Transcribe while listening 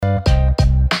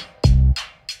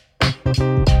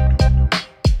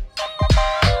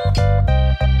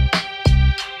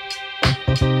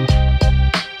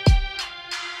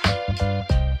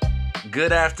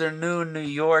afternoon, New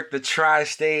York, the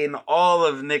Tri-State, and all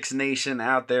of Knicks Nation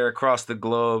out there across the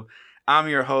globe. I'm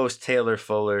your host, Taylor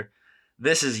Fuller.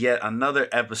 This is yet another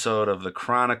episode of the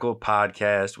ChronKnickle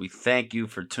podcast. We thank you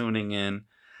for tuning in.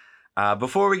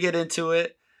 Before we get into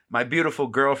it, my beautiful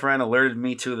girlfriend alerted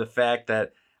me to the fact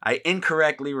that I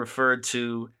incorrectly referred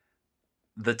to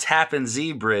the Tappan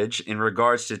Zee Bridge in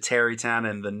regards to Tarrytown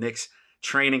and the Knicks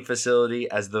training facility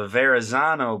as the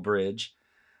Verrazano Bridge,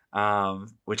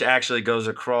 which actually goes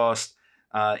across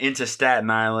into Staten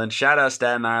Island. Shout out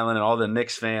Staten Island and all the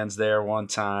Knicks fans there one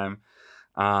time.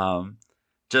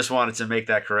 Just wanted to make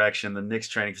that correction. The Knicks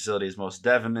training facility is most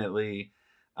definitely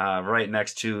right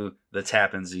next to the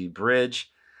Tappan Zee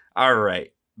Bridge. All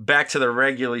right, back to the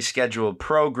regularly scheduled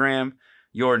program.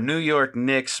 Your New York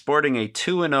Knicks, sporting a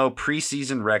 2-0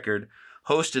 preseason record,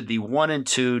 hosted the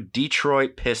 1-2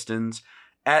 Detroit Pistons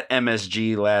at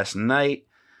MSG last night.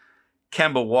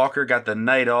 Kemba Walker got the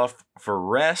night off for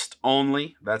rest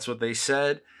only. That's what they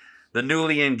said. The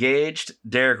newly engaged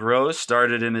Derrick Rose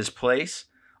started in his place,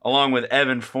 along with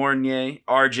Evan Fournier,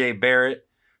 RJ Barrett,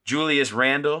 Julius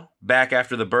Randle, back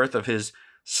after the birth of his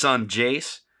son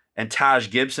Jace, and Taj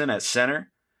Gibson at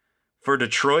center. For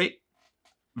Detroit,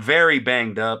 very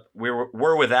banged up.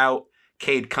 We're without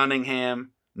Cade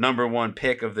Cunningham, number one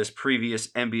pick of this previous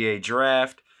NBA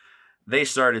draft. They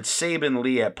started Saben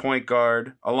Lee at point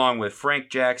guard, along with Frank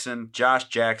Jackson, Josh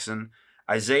Jackson,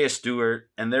 Isaiah Stewart,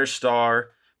 and their star,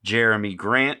 Jeremy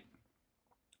Grant.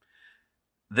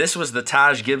 This was the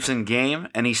Taj Gibson game,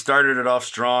 and he started it off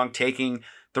strong, taking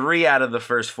 3 out of the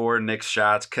first 4 Knicks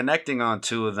shots, connecting on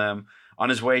 2 of them on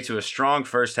his way to a strong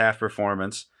first half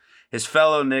performance. His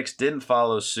fellow Knicks didn't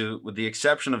follow suit, with the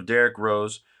exception of Derrick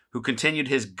Rose, who continued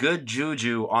his good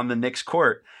juju on the Knicks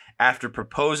court after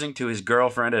proposing to his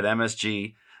girlfriend at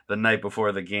MSG the night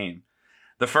before the game.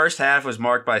 The first half was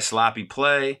marked by sloppy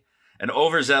play and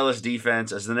overzealous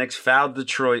defense as the Knicks fouled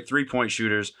Detroit three-point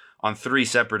shooters on 3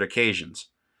 separate occasions.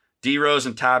 D. Rose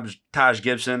and Taj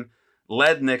Gibson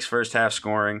led Knicks first half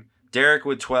scoring, Derrick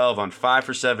with 12 on 5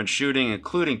 for 7 shooting,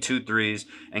 including 2 threes,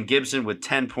 and Gibson with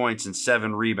 10 points and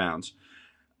 7 rebounds.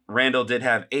 Randle did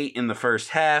have 8 in the first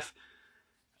half.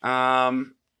 They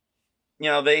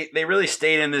really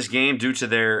stayed in this game due to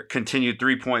their continued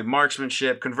three-point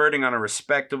marksmanship, converting on a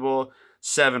respectable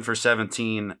 7 for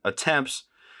 17 attempts.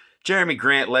 Jeremy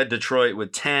Grant led Detroit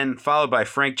with 10, followed by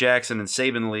Frank Jackson and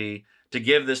Saben Lee to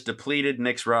give this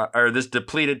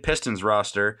depleted Pistons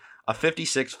roster a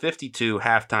 56-52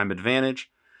 halftime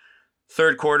advantage.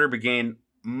 Third quarter began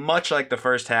much like the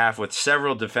first half, with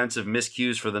several defensive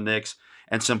miscues for the Knicks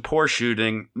and some poor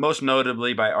shooting, most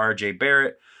notably by RJ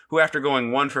Barrett, who after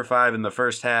going 1 for 5 in the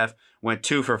first half, went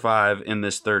 2 for 5 in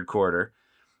this third quarter.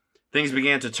 Things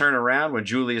began to turn around when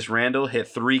Julius Randle hit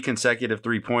 3 consecutive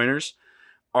three-pointers.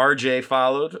 RJ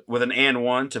followed with an and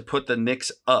one to put the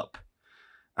Knicks up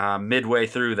midway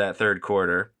through that third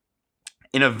quarter.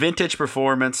 In a vintage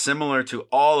performance similar to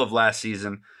all of last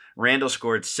season, Randle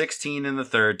scored 16 in the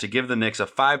third to give the Knicks a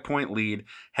 5-point lead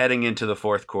heading into the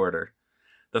fourth quarter.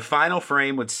 The final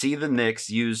frame would see the Knicks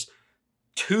use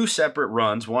 2 separate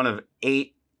runs, one of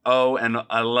 8-0 and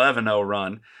 11-0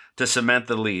 run, to cement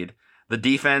the lead. The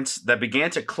defense that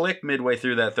began to click midway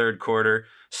through that third quarter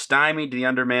stymied the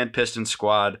undermanned Pistons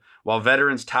squad, while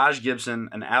veterans Taj Gibson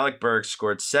and Alec Burks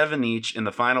scored 7 each in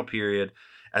the final period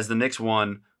as the Knicks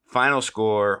won. Final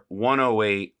score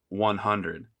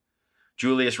 108-100.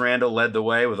 Julius Randle led the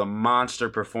way with a monster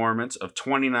performance of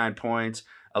 29 points,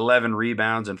 11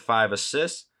 rebounds, and 5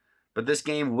 assists. But this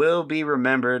game will be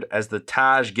remembered as the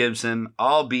Taj Gibson,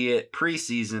 albeit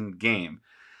preseason game.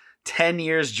 10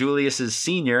 years Julius's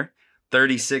senior,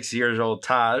 36 years old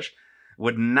Taj,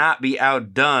 would not be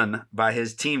outdone by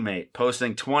his teammate,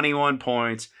 posting 21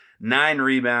 points, 9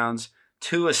 rebounds,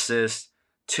 2 assists,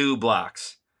 2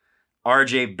 blocks.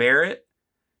 RJ Barrett,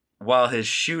 while his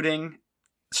shooting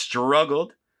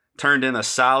struggled, turned in a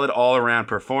solid all-around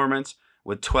performance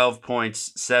with 12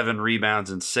 points, 7 rebounds,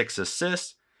 and 6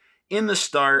 assists. In the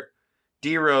start,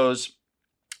 D. Rose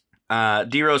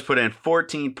put in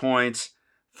 14 points,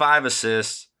 5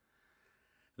 assists.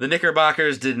 The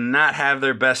Knickerbockers did not have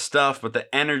their best stuff, but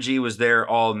the energy was there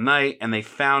all night, and they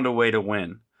found a way to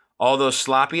win. Although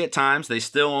sloppy at times, they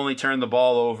still only turned the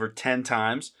ball over 10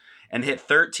 times and hit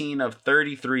 13 of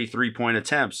 33 three-point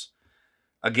attempts.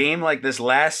 A game like this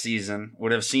last season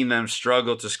would have seen them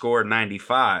struggle to score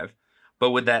 95, but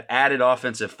with that added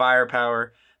offensive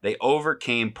firepower, they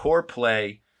overcame poor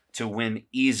play to win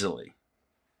easily.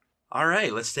 All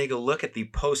right, let's take a look at the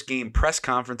post-game press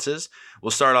conferences. We'll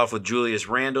start off with Julius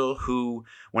Randle, who,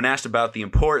 when asked about the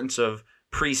importance of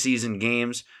preseason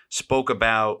games, spoke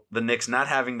about the Knicks not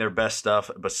having their best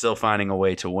stuff, but still finding a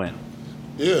way to win.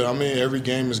 Yeah, I mean, every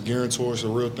game is geared towards a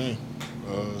real thing.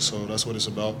 So that's what it's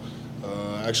about.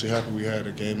 Actually happy we had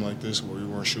a game like this where we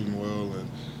weren't shooting well and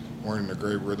weren't in a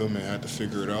great rhythm and had to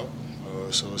figure it out.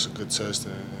 So it's a good test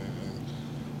and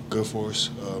good for us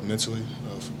mentally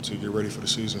to get ready for the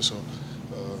season. So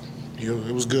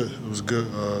it was good. It was a good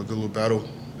little battle.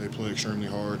 They played extremely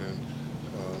hard, and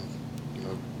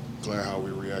glad how we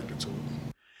reacted to it.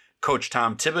 Coach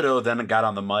Tom Thibodeau then got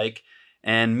on the mic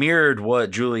and mirrored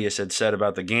what Julius had said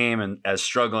about the game and as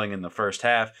struggling in the first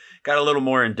half. Got a little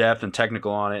more in-depth and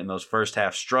technical on it in those first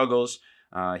half struggles.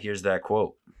 Here's that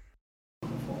quote.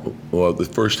 Well, the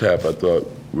first half I thought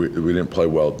we didn't play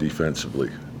well defensively.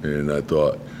 And I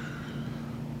thought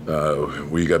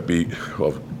we got beat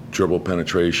off dribble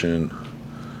penetration,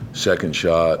 second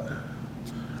shot,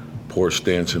 poor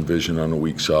stance and vision on the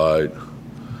weak side,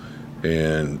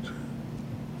 and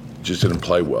just didn't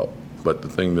play well. But the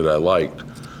thing that I liked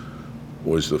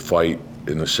was the fight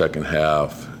in the second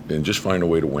half and just find a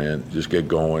way to win. Just get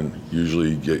going.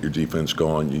 Usually get your defense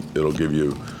going. It'll give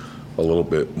you a little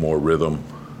bit more rhythm.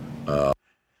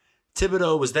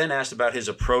 Thibodeau was then asked about his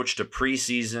approach to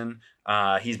preseason.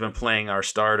 He's been playing our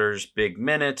starters big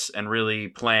minutes and really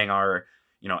playing our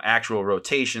actual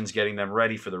rotations, getting them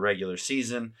ready for the regular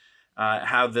season.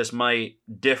 How this might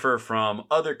differ from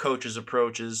other coaches'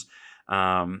 approaches.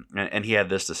 And he had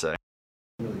this to say.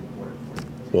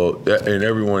 Well, and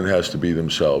everyone has to be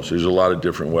themselves. There's a lot of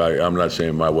different ways. I'm not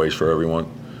saying my way's for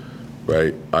everyone,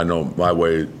 right? I know my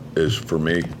way is for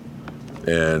me,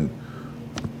 and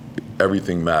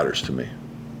everything matters to me,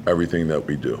 everything that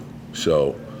we do.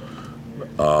 So,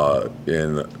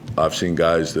 and I've seen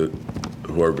guys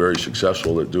who are very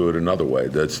successful that do it another way.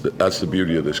 That's the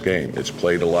beauty of this game. It's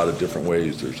played a lot of different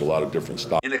ways. There's a lot of different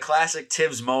styles. In a classic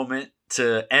Tibbs moment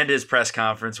to end his press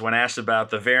conference, when asked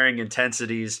about the varying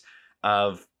intensities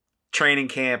of training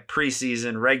camp,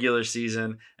 preseason, regular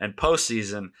season, and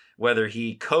postseason, whether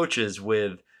he coaches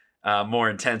with more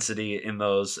intensity in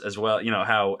those as well,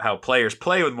 how players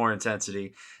play with more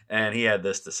intensity, and he had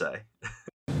this to say.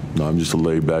 No, I'm just a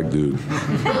laid-back dude.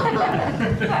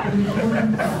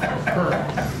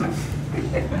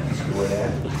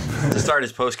 To start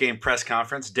his post-game press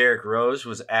conference, Derrick Rose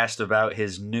was asked about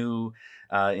his new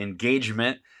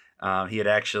engagement. He had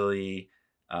actually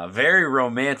very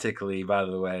romantically, by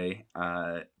the way,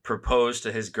 proposed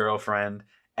to his girlfriend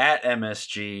at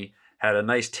MSG, had a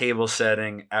nice table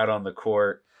setting out on the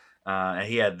court, and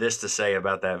he had this to say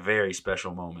about that very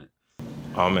special moment.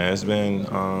 Oh, man, it's been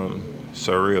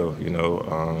surreal,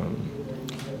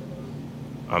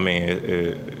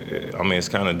 it's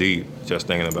kind of deep just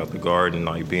thinking about the Garden,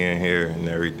 like being here and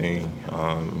everything.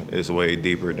 It's way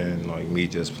deeper than like me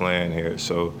just playing here.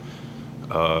 So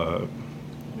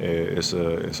it's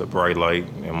a bright light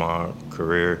in my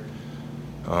career,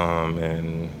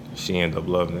 and she ended up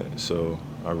loving it. So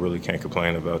I really can't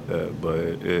complain about that.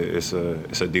 But it's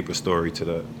a deeper story to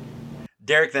that.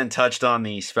 Derrick then touched on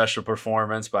the special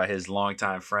performance by his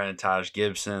longtime friend Taj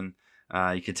Gibson.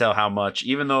 You could tell how much,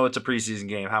 even though it's a preseason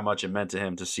game, how much it meant to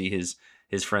him to see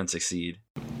his friend succeed.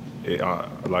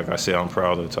 Like I said, I'm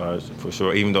proud of Taj for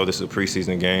sure. Even though this is a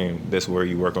preseason game, that's where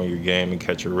you work on your game and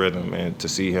catch your rhythm. And to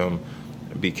see him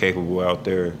be capable out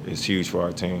there is huge for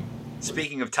our team.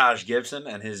 Speaking of Taj Gibson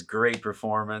and his great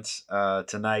performance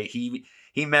tonight, he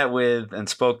met with and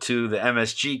spoke to the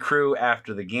MSG crew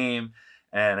after the game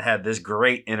and had this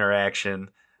great interaction.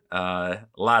 A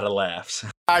lot of laughs.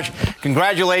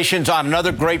 Congratulations on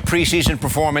another great preseason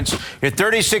performance. You're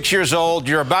 36 years old.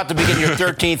 You're about to begin your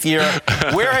 13th year.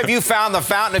 Where have you found the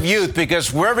fountain of youth?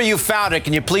 Because wherever you found it,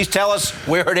 can you please tell us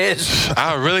where it is?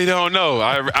 I really don't know.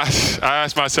 I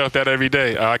ask myself that every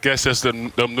day. I guess it's the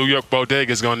New York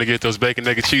bodegas going to get those bacon,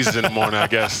 egg, and cheeses in the morning, I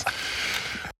guess.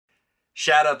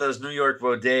 Shout out those New York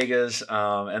bodegas.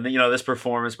 And then, this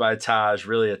performance by Taj,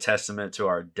 really a testament to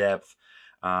our depth.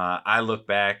 I look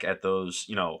back at those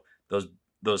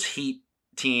Heat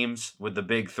teams with the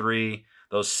big three,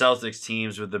 those Celtics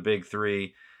teams with the big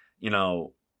three,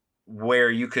 where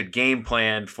you could game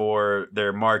plan for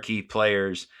their marquee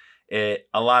players. It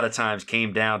a lot of times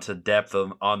came down to depth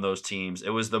on those teams.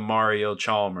 It was the Mario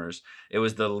Chalmers. It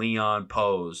was the Leon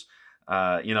Poes,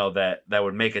 that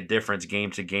would make a difference game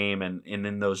to game and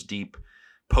in those deep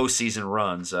postseason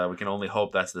runs. We can only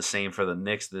hope that's the same for the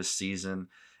Knicks this season.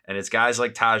 And it's guys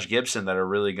like Taj Gibson that are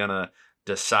really going to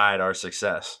decide our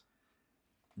success.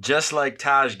 Just like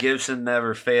Taj Gibson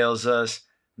never fails us,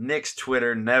 Knicks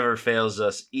Twitter never fails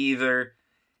us either.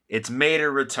 It's made a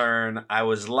return. I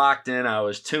was locked in. I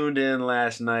was tuned in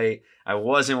last night. I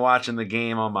wasn't watching the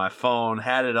game on my phone.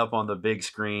 Had it up on the big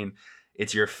screen.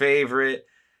 It's your favorite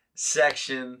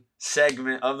segment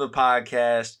of the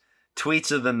podcast.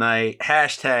 Tweets of the night.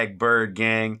 # Bird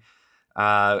Gang.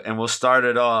 And we'll start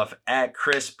it off at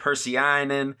Chris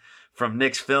Persianen from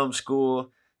Knicks Film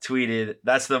School tweeted,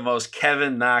 "That's the most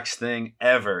Kevin Knox thing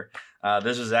ever."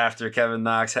 This was after Kevin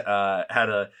Knox had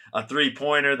a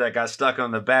three-pointer that got stuck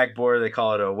on the backboard. They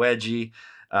call it a wedgie.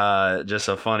 Just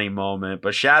a funny moment.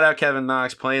 But shout out Kevin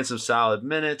Knox playing some solid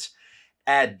minutes.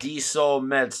 At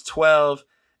DSoulMets12,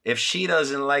 if she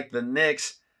doesn't like the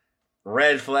Knicks,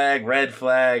 red flag, red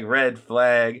flag, red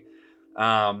flag.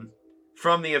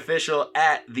 From the official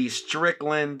at the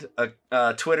Strickland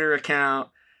Twitter account,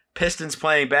 Pistons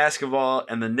playing basketball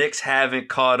and the Knicks haven't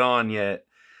caught on yet.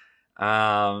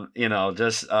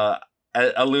 Just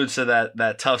alludes to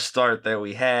that tough start that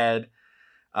we had.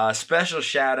 Special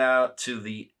shout out to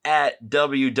the at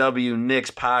WW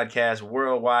Knicks podcast,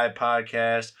 worldwide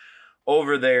podcast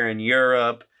over there in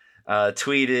Europe.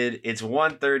 Tweeted, "It's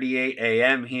 1:38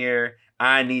 a.m. here.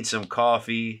 I need some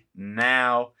coffee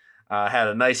now." Had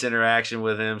a nice interaction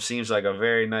with him. Seems like a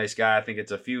very nice guy. I think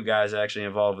it's a few guys actually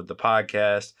involved with the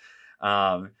podcast.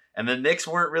 And the Knicks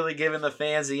weren't really giving the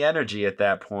fans the energy at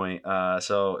that point.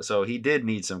 So he did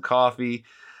need some coffee.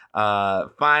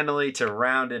 Finally, to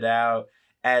round it out,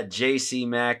 at JC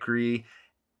Macri,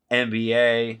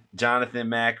 NBA, Jonathan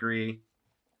Macri,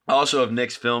 also of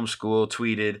Knicks Film School,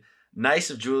 tweeted, "Nice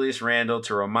of Julius Randle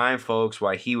to remind folks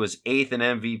why he was 8th in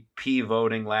MVP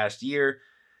voting last year.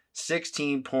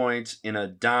 16 points in a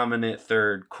dominant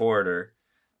third quarter."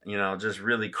 Just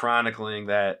really chronicling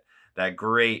that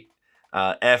great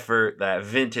effort, that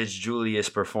vintage Julius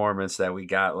performance that we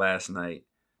got last night.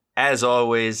 As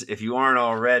always, if you aren't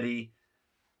already,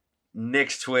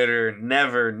 Knicks Twitter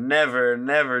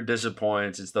never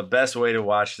disappoints. It's the best way to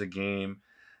watch the game.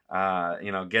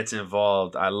 Gets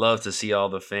involved. I love to see all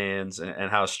the fans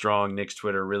and how strong Knicks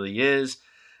Twitter really is.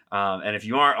 And if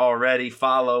you aren't already,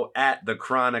 follow at the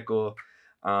ChronKnickle.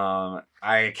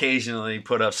 I occasionally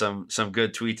put up some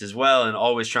good tweets as well, and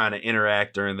always trying to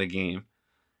interact during the game.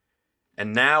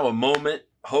 And now a moment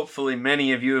hopefully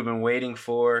many of you have been waiting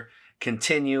for.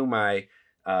 Continue my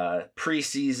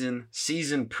preseason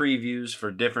season previews for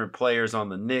different players on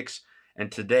the Knicks.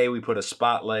 And today we put a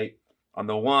spotlight on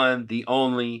the one, the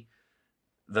only,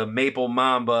 the Maple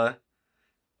Mamba,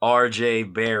 RJ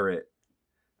Barrett.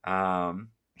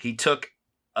 He took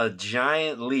a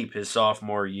giant leap his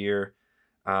sophomore year,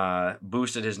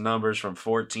 boosted his numbers from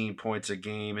 14 points a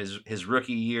game. His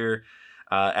rookie year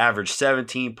averaged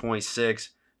 17.6,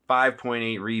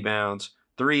 5.8 rebounds,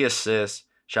 3 assists,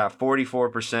 shot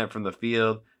 44% from the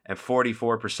field and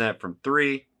 44% from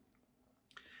three.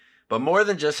 But more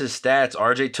than just his stats,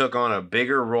 RJ took on a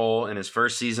bigger role in his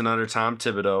first season under Tom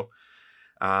Thibodeau,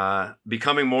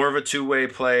 becoming more of a two-way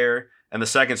player and the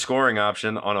second scoring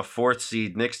option on a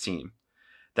fourth-seed Knicks team.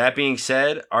 That being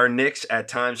said, our Knicks at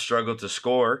times struggled to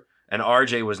score, and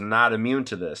RJ was not immune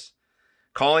to this.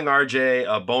 Calling RJ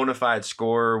a bona fide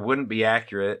scorer wouldn't be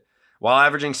accurate. While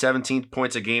averaging 17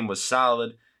 points a game was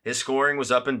solid, his scoring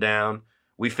was up and down.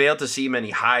 We failed to see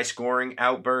many high-scoring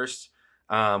outbursts,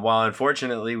 while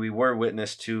unfortunately we were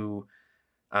witness to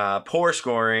poor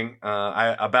scoring.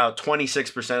 About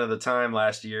 26% of the time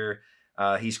last year,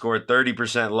 he scored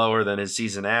 30% lower than his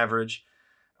season average.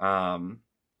 While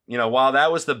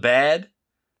that was the bad,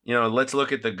 let's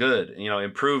look at the good.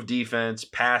 Improved defense,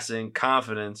 passing,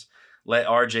 confidence. Let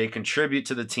RJ contribute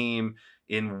to the team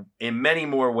in many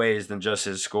more ways than just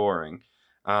his scoring.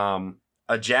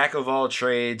 A jack of all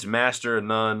trades, master of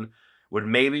none would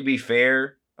maybe be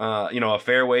fair. A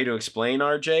fair way to explain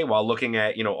RJ while looking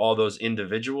at, all those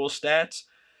individual stats.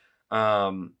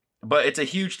 But it's a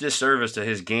huge disservice to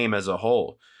his game as a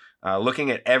whole.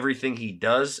 Looking at everything he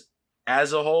does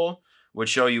as a whole would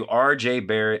show you RJ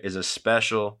Barrett is a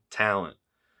special talent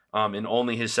in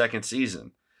only his second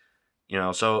season.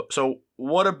 So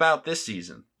what about this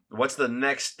season? What's the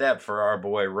next step for our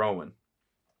boy Rowan?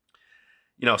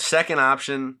 Second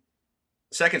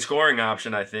scoring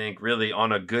option, I think, really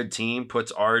on a good team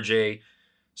puts RJ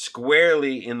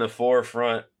squarely in the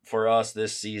forefront for us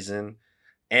this season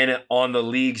and on the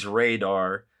league's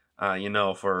radar,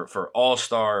 for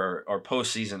all-star or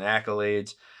postseason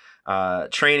accolades.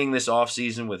 Training this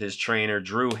offseason with his trainer,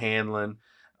 Drew Hanlon.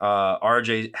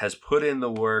 RJ has put in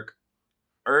the work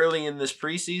early in this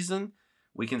preseason.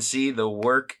 We can see the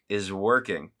work is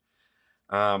working.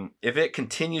 If it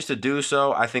continues to do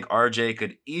so, I think RJ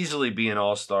could easily be an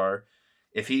all-star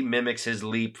if he mimics his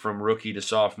leap from rookie to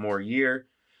sophomore year.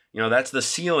 That's the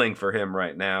ceiling for him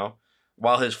right now,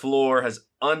 while his floor has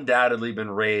undoubtedly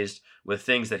been raised with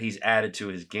things that he's added to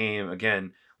his game.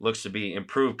 Again, looks to be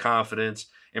improved confidence,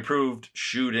 improved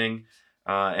shooting,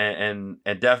 and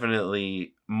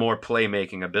definitely more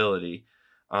playmaking ability.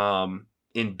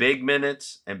 In big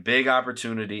minutes and big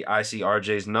opportunity, I see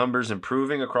RJ's numbers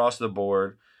improving across the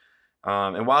board.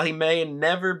 And while he may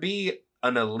never be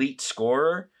an elite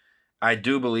scorer, I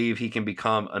do believe he can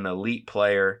become an elite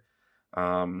player.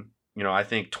 I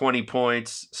think 20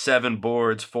 points, 7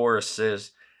 boards, 4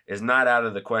 assists is not out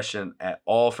of the question at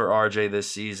all for RJ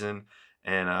this season.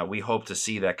 And we hope to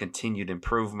see that continued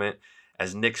improvement.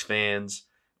 As Knicks fans,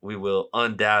 we will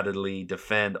undoubtedly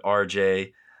defend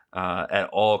RJ at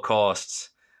all costs.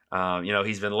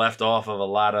 He's been left off of a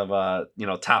lot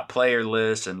of, top player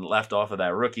lists and left off of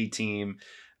that rookie team.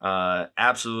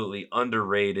 Absolutely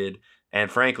underrated and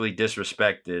frankly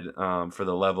disrespected for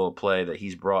the level of play that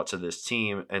he's brought to this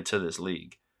team and to this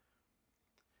league.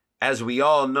 As we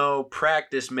all know,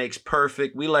 practice makes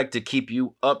perfect. We like to keep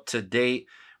you up to date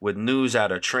with news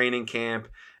out of training camp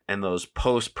and those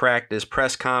post-practice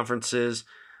press conferences.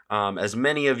 As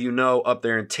many of you know, up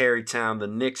there in Terrytown, the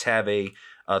Knicks have a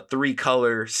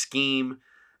 3-color scheme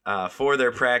for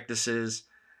their practices.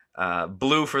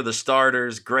 Blue for the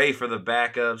starters, gray for the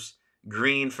backups,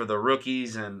 green for the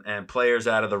rookies and players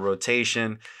out of the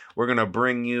rotation. We're going to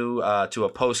bring you to a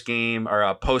post-game or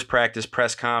a post-practice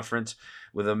press conference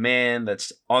with a man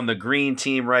that's on the green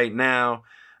team right now,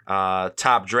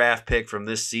 top draft pick from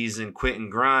this season, Quentin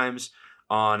Grimes,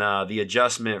 on the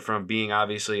adjustment from being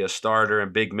obviously a starter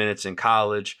in big minutes in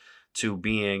college to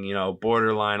being,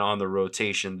 borderline on the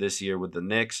rotation this year with the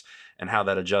Knicks, and how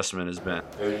that adjustment has been.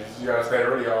 You gotta stay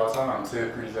ready all the time.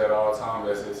 Ted preaches that all the time.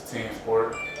 It's a team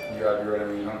sport. You gotta be ready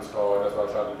when your number's called. That's what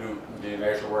I try to do. Getting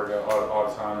extra work all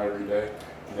the time, every day.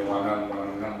 And then when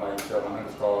my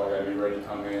number's called, I gotta be ready to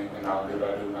come in and I'll do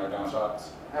what I do, knock down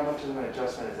shots. How much of an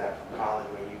adjustment is that from college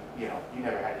where you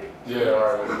never had to? Yeah,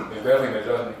 all right. It's definitely an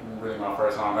adjustment. Really my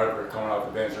first time ever coming off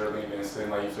the bench early and then sitting,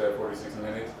 like you said, 46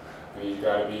 minutes. And you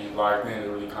gotta be locked in. It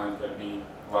really kind of gotta be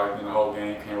locked in the whole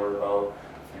game. Can't worry about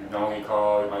if you don't get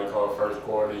called. You might call first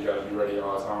quarter. You gotta be ready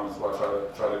all the time. That's what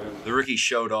I try to do. The rookie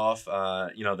showed off,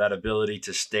 that ability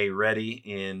to stay ready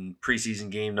in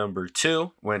preseason game number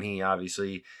 2 when he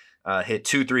obviously hit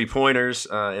 2 3-pointers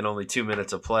in only 2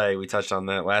 minutes of play. We touched on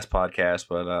that last podcast,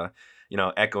 but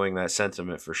echoing that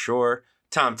sentiment for sure.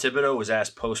 Tom Thibodeau was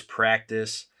asked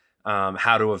post-practice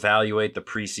how to evaluate the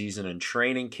preseason and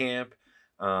training camp,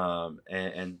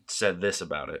 and said this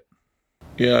about it.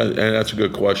 Yeah, and that's a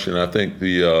good question. I think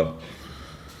the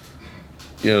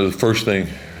first thing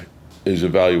is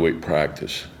evaluate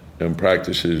practice, and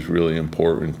practice is really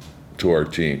important to our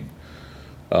team.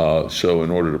 So in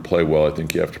order to play well, I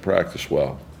think you have to practice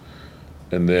well.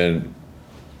 And then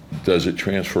does it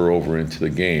transfer over into the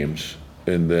games?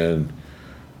 And then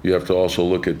you have to also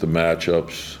look at the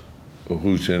matchups,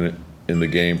 who's in the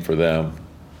game for them,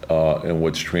 and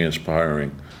what's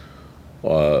transpiring.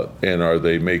 And are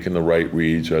they making the right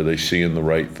reads? Are they seeing the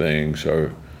right things?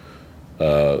 Are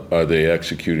they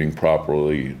executing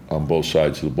properly on both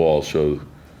sides of the ball? So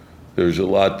there's a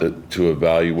lot to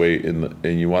evaluate,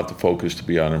 and you want the focus to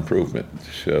be on improvement.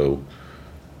 So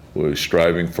we're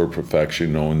striving for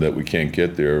perfection, knowing that we can't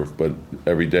get there, but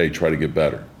every day try to get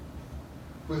better.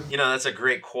 That's a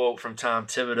great quote from Tom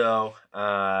Thibodeau.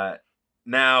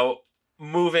 Now,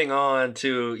 moving on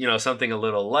to, something a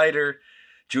little lighter,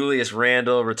 Julius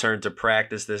Randle returned to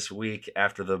practice this week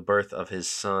after the birth of his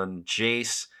son,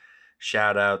 Jace.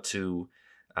 Shout out to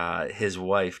his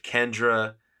wife,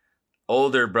 Kendra,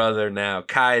 older brother now,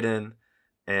 Kaiden,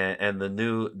 and the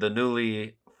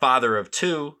newly father of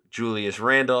 2, Julius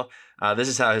Randle. This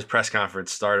is how his press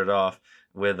conference started off,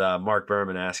 with Mark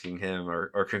Berman asking him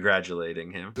or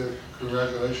congratulating him.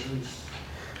 Congratulations.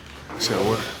 Say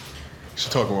what? She's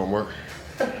talking about Mark.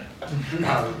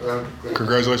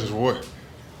 Congratulations for what?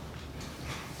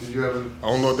 Did you have I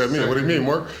don't know what that means. What do you mean,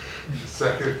 Mark?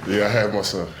 second? Yeah, I had my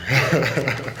son.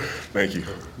 Thank you.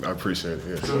 I appreciate it.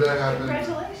 Yeah. So that happened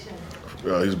Congratulations. He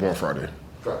was born Friday.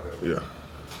 Friday. Yeah.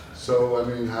 So,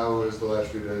 how was the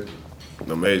last few days?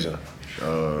 Amazing.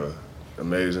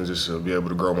 Amazing just to be able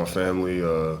to grow my family,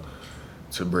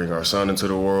 to bring our son into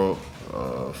the world,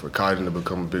 for Kaiden to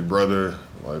become a big brother,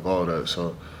 like all that.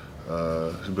 So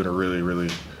it's been a really, really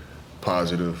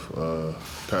positive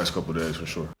past couple of days for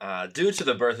sure. Due to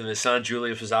the birth of his son,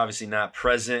 Julius was obviously not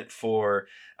present for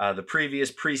the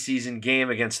previous preseason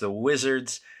game against the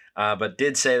Wizards, but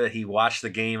did say that he watched the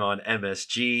game on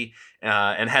MSG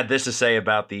and had this to say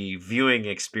about the viewing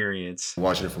experience.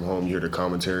 Watching it from home, you hear the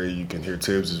commentary, you can hear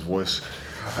Tibbs' voice.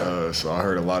 So I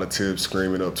heard a lot of tips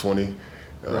screaming up 20,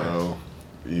 and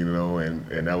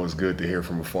that was good to hear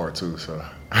from afar too. So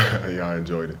yeah, I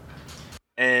enjoyed it.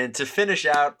 And to finish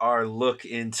out our look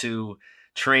into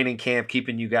training camp,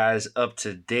 keeping you guys up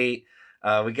to date,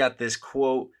 we got this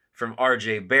quote from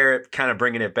RJ Barrett, kind of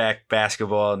bringing it back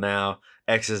basketball now,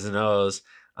 X's and O's,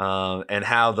 and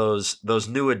how those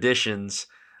new additions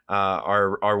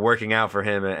are working out for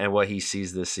him and what he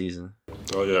sees this season.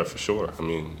 Oh yeah, for sure. I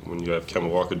mean, when you have Kemba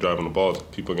Walker driving the ball,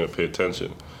 people are going to pay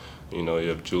attention. You know, you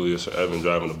have Julius or Evan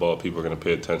driving the ball, people are going to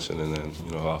pay attention, and then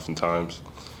oftentimes,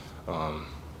 they're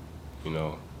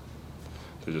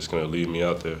just going to leave me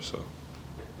out there. So.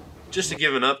 Just to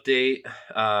give an update,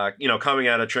 coming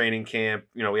out of training camp,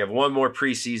 we have one more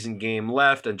preseason game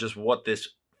left, and just what this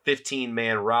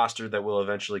 15-man roster that we'll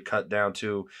eventually cut down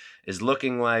to is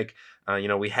looking like.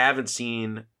 We haven't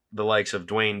seen the likes of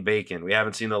Dwayne Bacon. We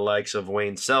haven't seen the likes of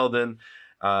Wayne Selden,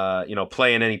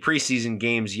 play in any preseason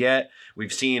games yet.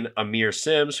 We've seen Amir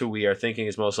Sims, who we are thinking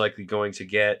is most likely going to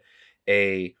get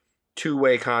a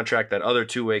two-way contract, that other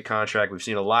two-way contract. We've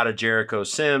seen a lot of Jericho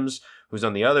Sims, who's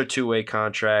on the other two-way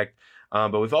contract.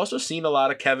 But we've also seen a lot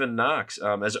of Kevin Knox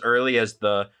as early as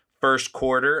the first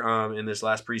quarter in this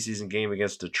last preseason game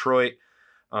against Detroit.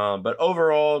 But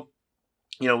overall,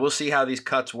 we'll see how these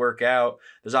cuts work out.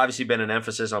 There's obviously been an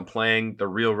emphasis on playing the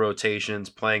real rotations,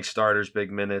 playing starters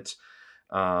big minutes.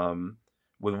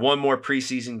 With one more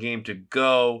preseason game to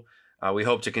go, we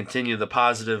hope to continue the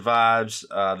positive vibes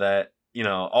that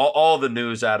all the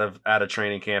news out of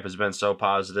training camp has been so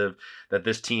positive that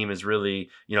this team is really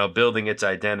building its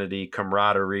identity,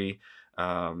 camaraderie,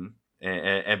 and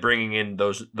bringing in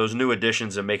those new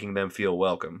additions and making them feel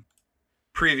welcome.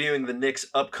 Previewing the Knicks'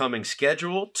 upcoming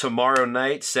schedule, tomorrow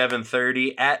night,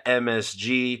 7:30 at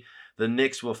MSG, the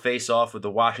Knicks will face off with the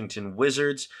Washington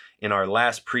Wizards in our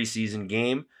last preseason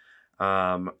game.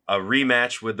 A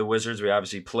rematch with the Wizards. We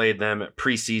obviously played them at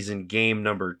preseason game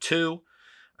number 2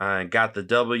 and got the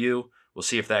W. We'll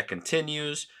see if that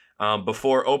continues.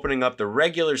 Before opening up the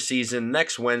regular season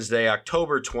next Wednesday,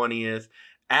 October 20th,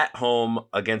 at home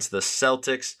against the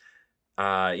Celtics.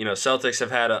 Celtics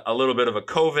have had a little bit of a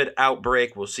COVID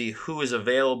outbreak. We'll see who is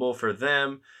available for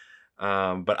them.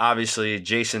 But obviously,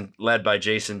 led by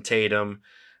Jason Tatum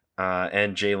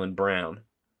and Jaylen Brown.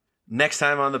 Next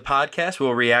time on the podcast,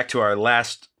 we'll react to our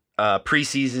last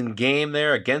preseason game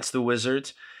there against the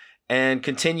Wizards and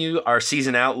continue our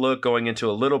season outlook, going into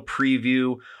a little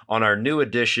preview on our new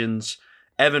additions,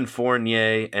 Evan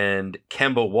Fournier and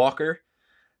Kemba Walker.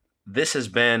 This has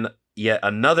been yet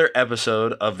another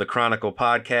episode of the ChronKnickle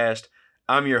podcast.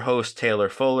 I'm your host, Taylor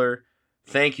Fuller.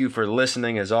 Thank you for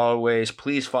listening as always.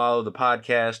 Please follow the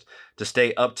podcast to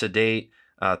stay up to date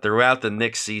throughout the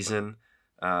Knicks season.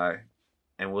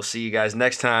 And we'll see you guys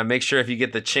next time. Make sure if you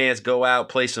get the chance, go out,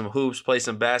 play some hoops, play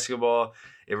some basketball.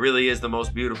 It really is the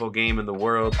most beautiful game in the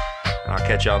world. I'll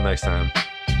catch y'all next time.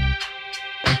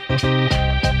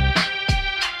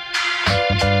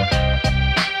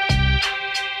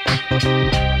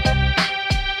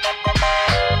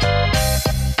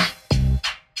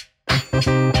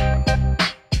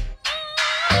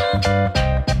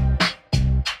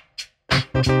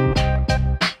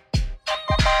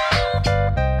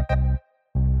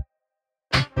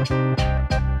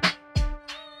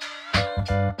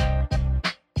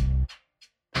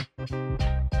 Thank you.